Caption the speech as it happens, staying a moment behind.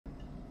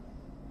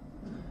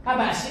How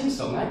about a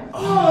sing-song, eh?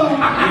 Oh!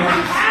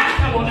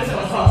 Come on, let's have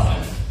a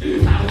fast.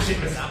 That'll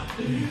cheer us up.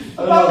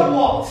 About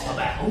what?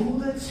 About all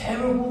the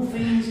terrible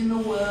things in the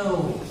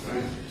world.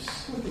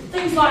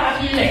 Things like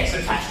having your legs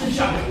attached to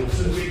juggles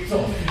and ripped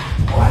off,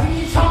 or having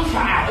your tongue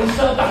cut out and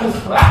served up as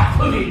black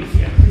pudding for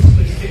your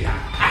Christmas dinner.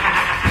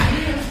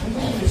 And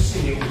then just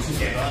sing it all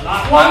together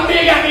like one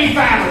big happy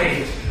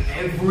family.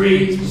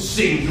 Every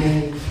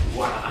single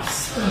one of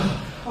us.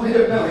 I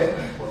don't know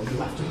it. Well,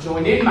 you'll have to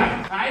join in,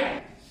 mate, eh?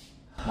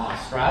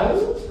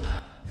 Maestro?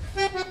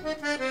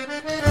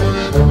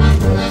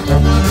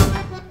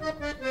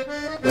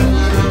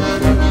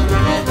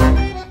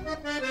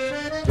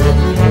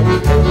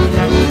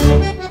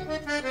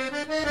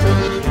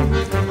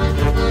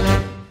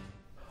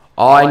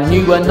 I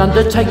knew an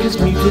undertaker's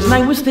mute, his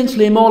name was Thin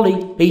Slim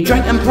Oli. He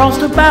drank and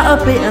pranced about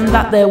a bit, and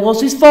that there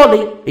was his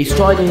folly. He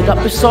strided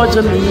up beside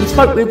of me and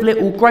spoke with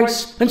little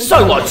grace, and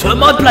so I turned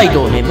my blade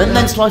on him and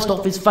then sliced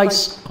off his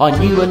face. I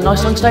knew a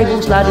nice young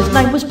stables lad, his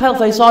name was Pale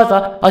Face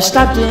Ivor. I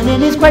stabbed him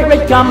in his great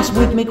red gums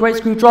with me great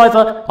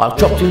screwdriver. I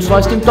chopped him,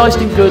 sliced him, diced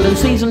him good and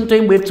seasoned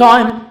him with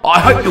thyme.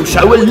 I hope you'll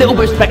show a little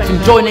respect and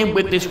join in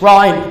with this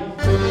rhyme.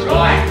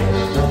 Right,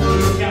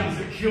 these gums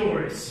are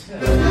curious. I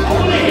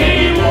want to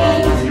hear you all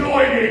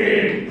joining in.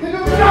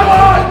 Come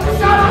on,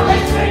 shut up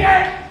and sing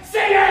it!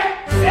 Sing it!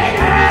 Sing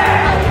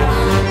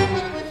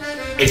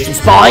it! It's some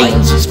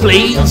spines and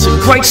spleens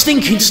and great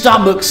stinking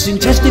stomachs,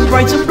 intestine,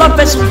 brains and blood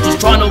vessels, just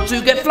try not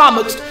to get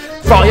flummoxed.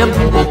 Fry 'em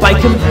or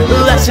bake 'em,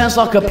 that sounds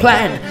like a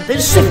plan. Then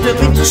sift 'em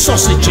into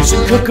sausages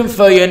and cook 'em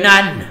for your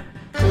nan.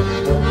 A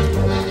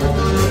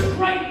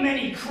great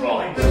many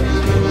crimes.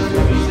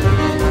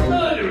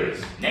 Murderers,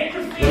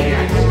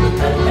 necrophiliacs,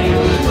 and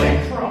people who wear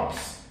crops.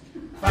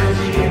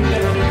 Fancy him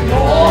living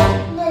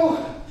more?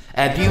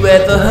 Have you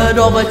ever heard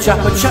of a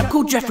chap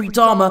called Jeffrey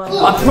Dahmer?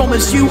 I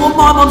promise you on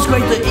my mum's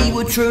grave that he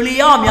would truly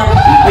harm ya.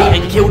 He beat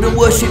and killed and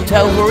worshipped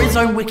hell for his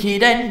own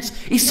wicked ends.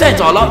 He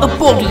said, I like the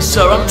body,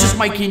 sir, I'm just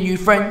making you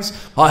friends.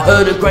 I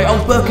heard a great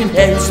old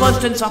Birkenhead who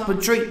sliced tents up a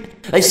treat.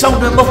 They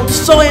sold them off to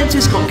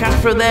scientists, got cash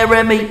for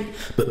their meat.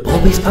 But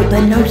bobbies poked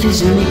their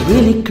noses and it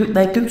really cooked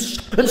their goose,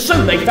 and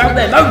soon they found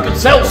their own good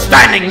selves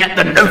standing at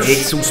the noose.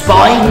 It's all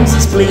spines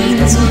and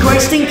spleens and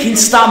great stinking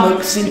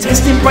stomachs,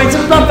 intestine, brains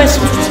and blood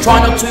vessels, just try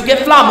not to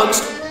get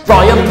flummoxed.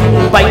 Fry 'em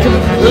or bake 'em,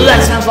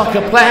 that sounds like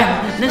a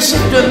plan. Then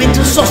sift 'em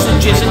into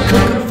sausages and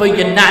cook 'em for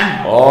your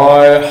nan.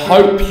 I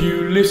hope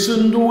you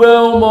listened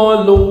well, my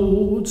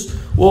lords,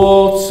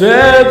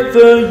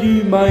 whatever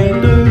you may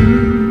do.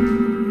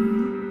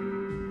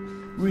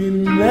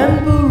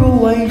 Remember,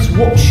 always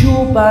watch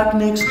your back,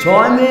 next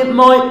time it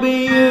might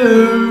be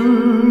you.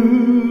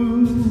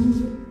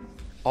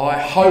 I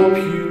hope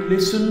you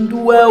listened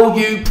well,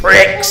 you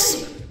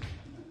pricks,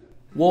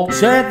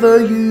 whatever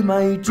you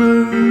may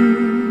do.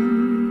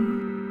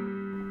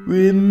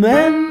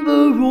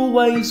 Remember,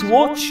 always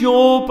watch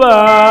your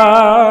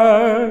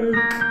back.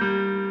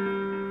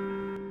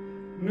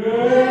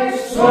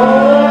 Next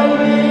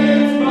time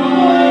it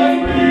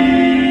might be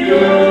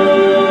you.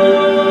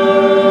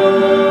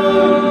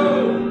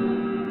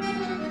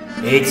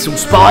 It's all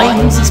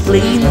spines and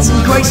spleens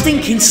and great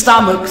stinking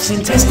stomachs,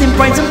 intestine,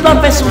 brains and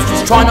blood vessels,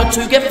 just try not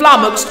to get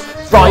flummoxed.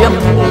 Fry 'em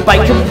or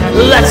bake 'em,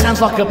 that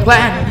sounds like a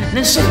plan.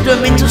 Then sift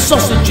 'em into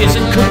sausages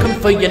and cook 'em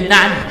for your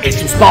nan.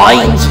 It's all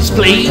spines and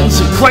spleens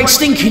and great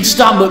stinking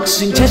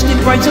stomachs, intestine,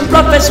 brains and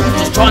blood vessels,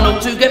 just try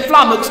not to get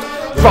flummoxed.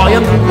 Fry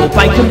 'em or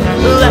bake 'em,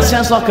 that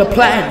sounds like a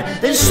plan.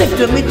 Then sift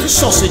 'em into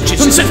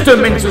sausages and sift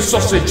 'em into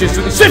sausages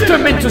and sift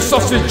 'em into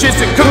sausages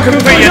and cook 'em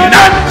for your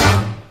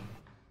nan.